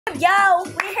Yo,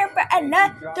 we're here for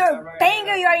another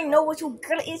banger. You already know what your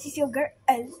girl is. It's your girl.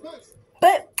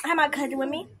 But I have my cousin with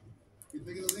me.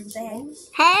 Say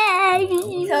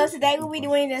hey. So today we'll be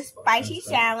doing the spicy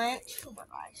challenge. Oh my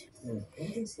gosh.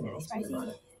 Spicy.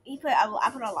 I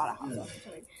put a lot of hot sauce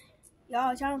into it.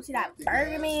 Y'all don't see that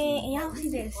burger, man? And y'all see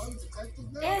this.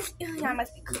 Y'all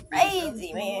must be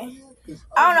crazy, man.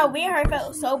 I don't know. We and her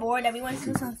felt so bored that we wanted to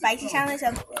do some spicy challenge.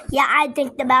 So yeah, I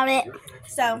think about it.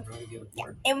 So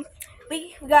yeah, and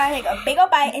we gotta take a big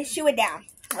old bite and chew it down.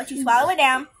 Once you swallow it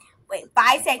down, wait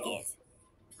 5 seconds.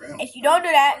 If you don't do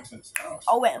that,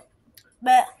 oh well.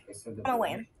 But I'm gonna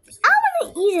win. I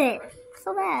want to eat it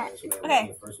so bad.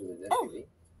 Okay.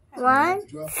 1,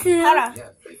 2. Hold on.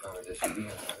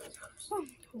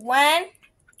 1,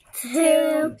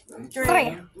 2, 3. You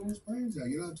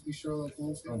don't have to be Sherlock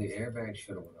Holmes. No, the airbag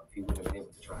should have went off. He wouldn't have been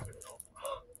able to drive it at all.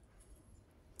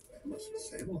 That must be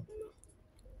disabled.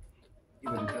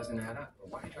 Yeah, but it doesn't add up.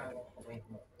 Why drive away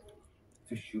from home?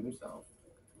 To shoot himself,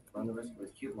 run the risk of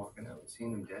his kid walking out and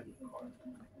seeing him dead in the car.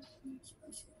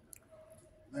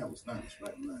 That was nice,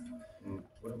 right?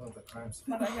 What about the crime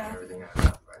scene? Oh my God. Everything adds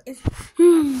up, right? It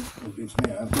beats me.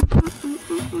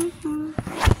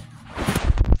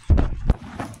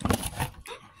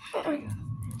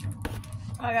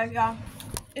 Oh my God, y'all.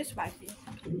 It's spicy.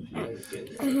 Go home, baby.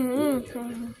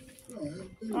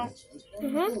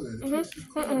 Let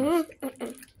it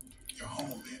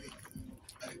go.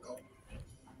 Let it go.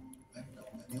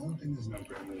 The only thing that's not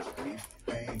great is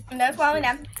pain. And that's why we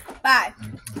down. 5,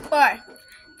 4,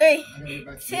 3,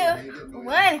 2,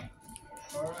 1.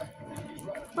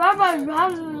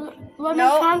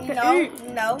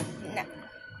 No.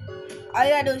 All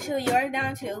you gotta do is chew yours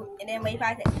down too, and then wait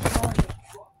 5 seconds.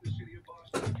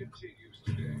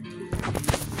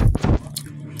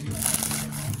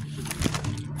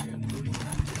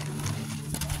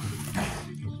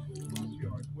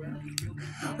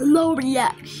 No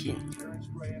reaction.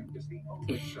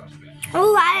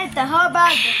 Oh, I ate the whole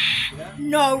burger.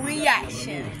 No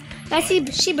reaction. But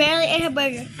she barely ate her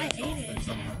burger. I ate it.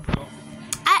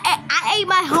 I ate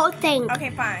my whole thing.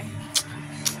 Okay, fine.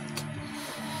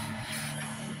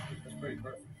 That's pretty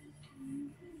perfect.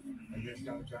 I guess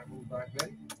gotta try to move back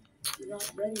then. You're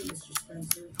not ready, Mr.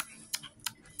 Spencer.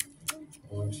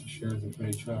 Well, she sure is a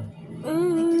pretty try.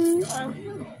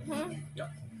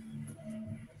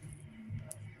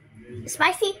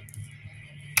 Spicy.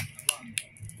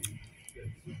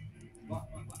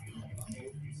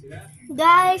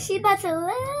 Guys, she about to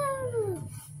live.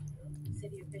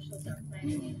 City officials are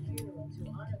planning a funeral to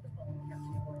honor the fallen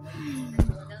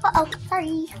Uh-oh,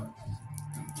 sorry.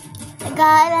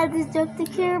 God, I just jumped the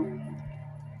camera.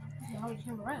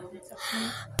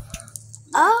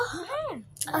 Oh.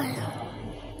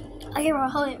 Okay, we'll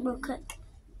hold it real quick.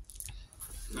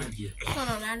 Hold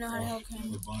on, I know how to help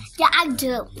him. Yeah, I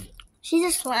do. She's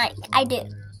a slime. I do.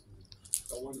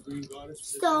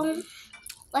 So,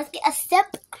 let's get a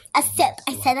sip. A sip.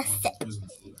 I said a sip.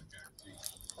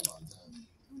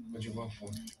 What'd you want for?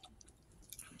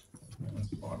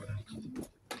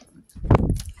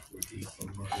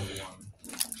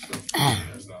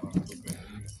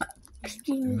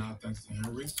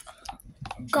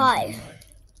 Guys.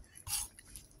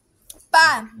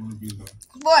 5,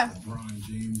 4, 3,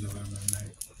 3,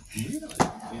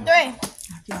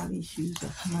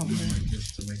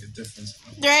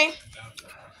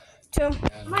 2,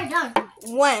 Am I done?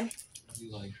 1.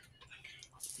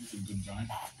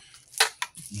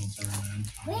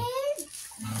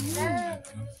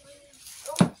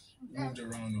 Moved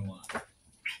around a lot.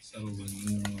 Settled in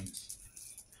New Orleans.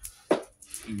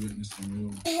 He witnessed the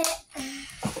move.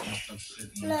 Messed up shit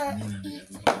in the community.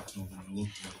 Everybody told him to look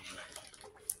the other way.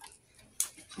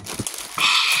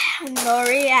 No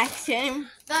reaction.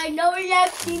 Guys, no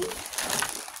reaction.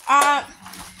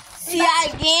 See y'all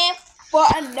again for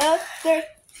another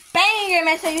banger.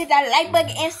 Make sure you hit that like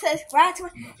button and subscribe to me.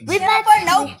 We about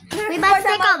to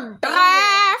take a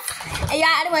bath. And y'all,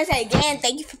 I want to say again,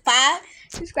 thank you for 5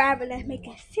 subscribers. Let's make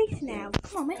it 6 now.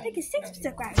 Come on, let's make it 6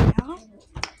 subscribers, y'all.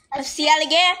 I'll see y'all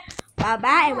again.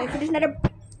 Bye-bye, and wait for this another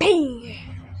banger.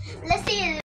 Let's see it.